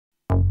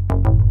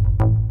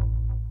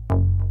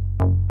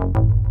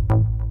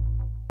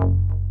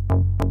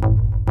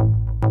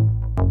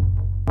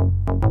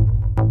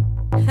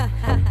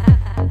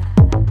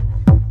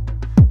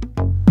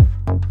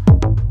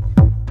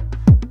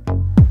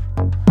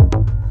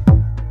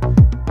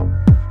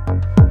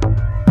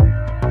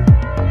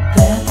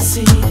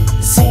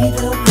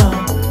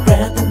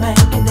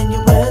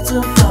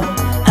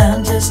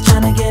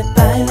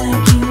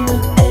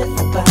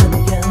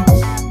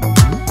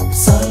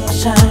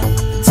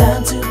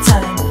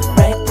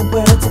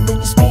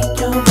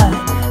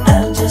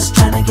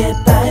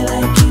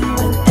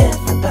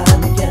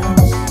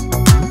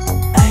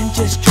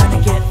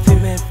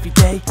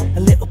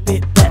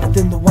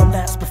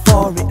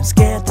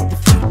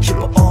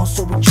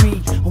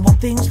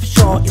thing's for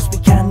sure is we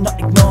cannot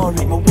ignore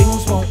it. My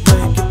wings won't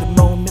work at the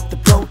moment,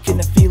 they're broken.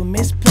 I feel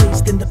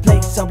misplaced in the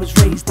place I was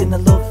raised in. I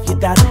love you,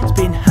 Dad, it's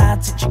been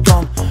hard since you're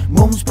gone.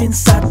 Mum's been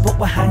sad, but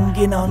we're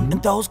hanging on.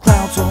 And those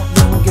clouds won't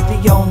linger,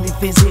 they only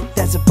visit.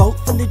 There's a boat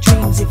full of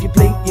dreams, if you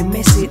blink you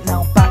miss it.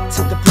 Now back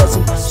to the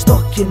present,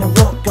 stuck in a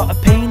rut. Got a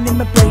pain in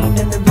my brain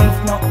and the reef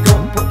not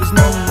good, but there's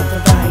no need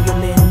for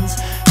violins.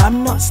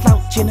 I'm not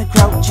slouching or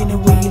crouching in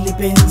wheelie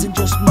bins and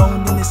just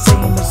moaning the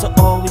same as I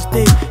always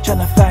do, trying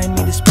to find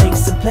me the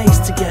space and place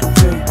to get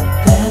through.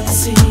 Plant the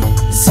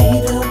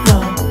seed will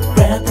grow.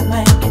 Grab the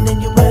mic and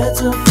then your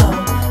words will flow.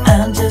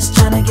 I'm just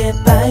trying to get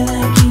by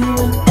like you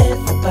and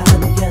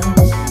everybody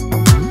else.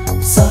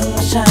 The sun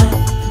will shine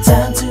from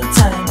time to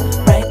time.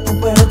 Write the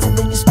words and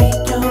then you speak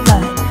your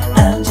mind.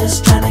 I'm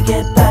just trying to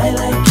get by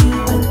like you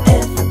and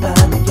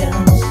everybody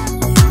else.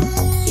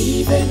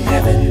 Even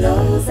heaven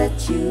knows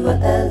that you are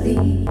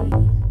early,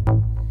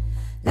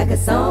 like a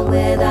song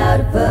without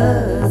a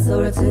verse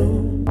or a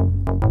tune,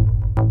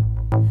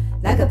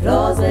 like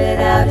applause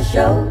without a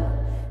show.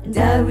 And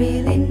I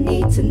really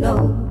need to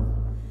know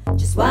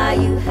just why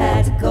you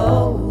had to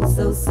go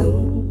so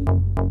soon.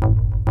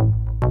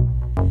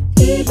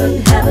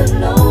 Even heaven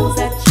knows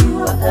that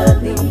you are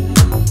early,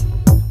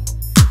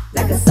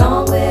 like a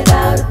song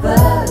without a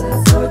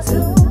verse or a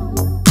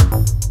tune,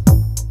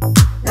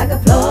 like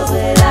applause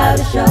without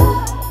a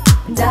show.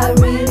 And I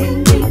really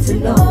need to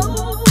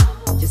know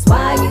just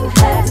why you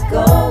had to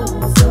go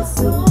so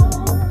soon.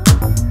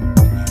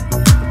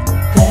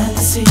 Plant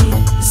the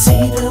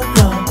seed will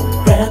grow.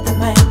 Grab the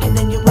mic and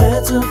then your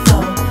words will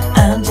flow.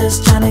 I'm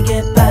just trying to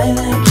get by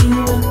like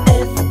you and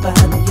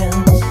everybody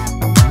else.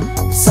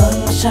 The sun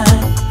will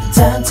shine from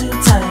time to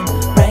time.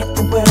 Write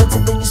the words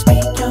and then you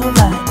speak your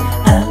mind.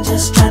 I'm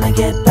just trying to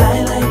get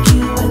by like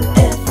you and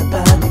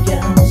everybody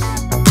else.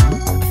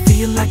 I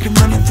feel like I'm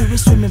running through a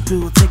swimming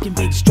pool, taking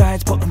big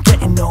strides but I'm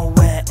getting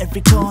nowhere.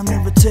 Every corner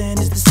I turn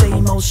is the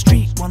same old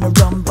street. Wanna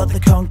run but the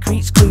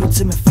concrete's glued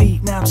to my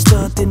feet. Now I'm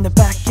stood in the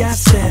backyard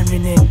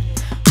staring in,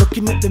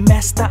 looking at the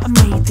mess that I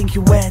made,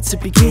 thinking where to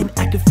begin.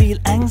 I can feel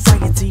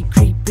anxiety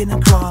creeping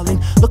and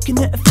crawling, looking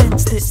at a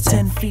fence that's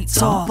 10 feet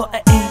tall. But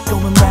I ain't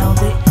going round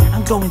it,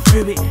 I'm going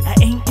through it. I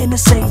ain't gonna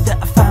say that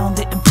I found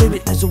it and blew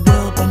it. There's a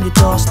world on your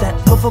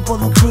doorstep, lovable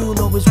and cruel.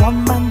 Always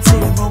one man's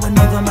hero,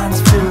 another man's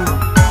fool.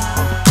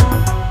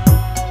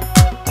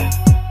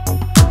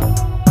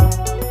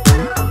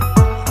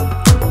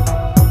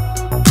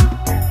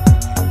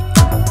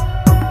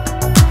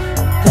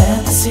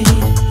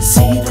 The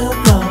seed will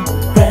grow.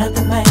 Grab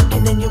the mic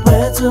and then your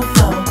words will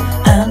flow.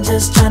 I'm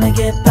just trying to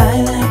get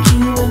by like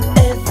you and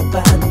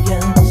everybody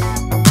else.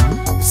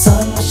 The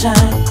sun will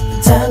shine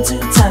from time to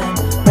time.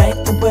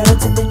 Write the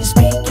words and then you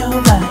speak your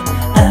mind.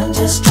 I'm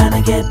just trying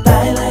to get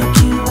by like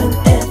you and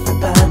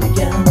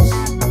everybody else.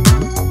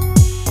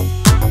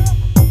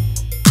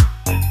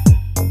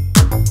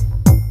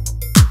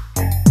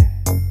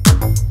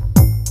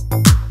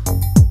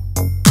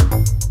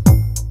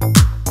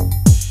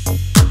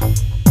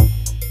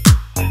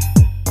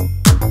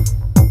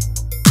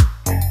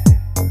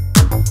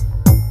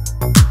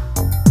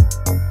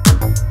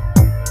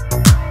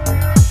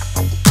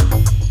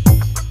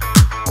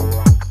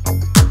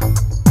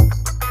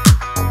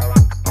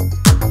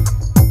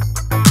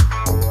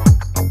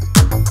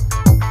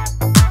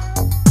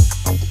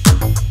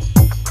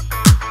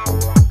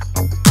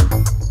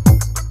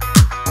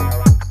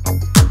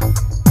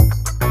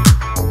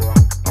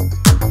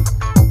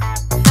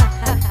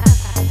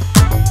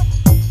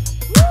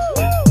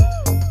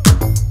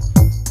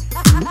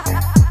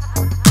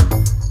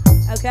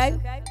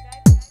 Okay?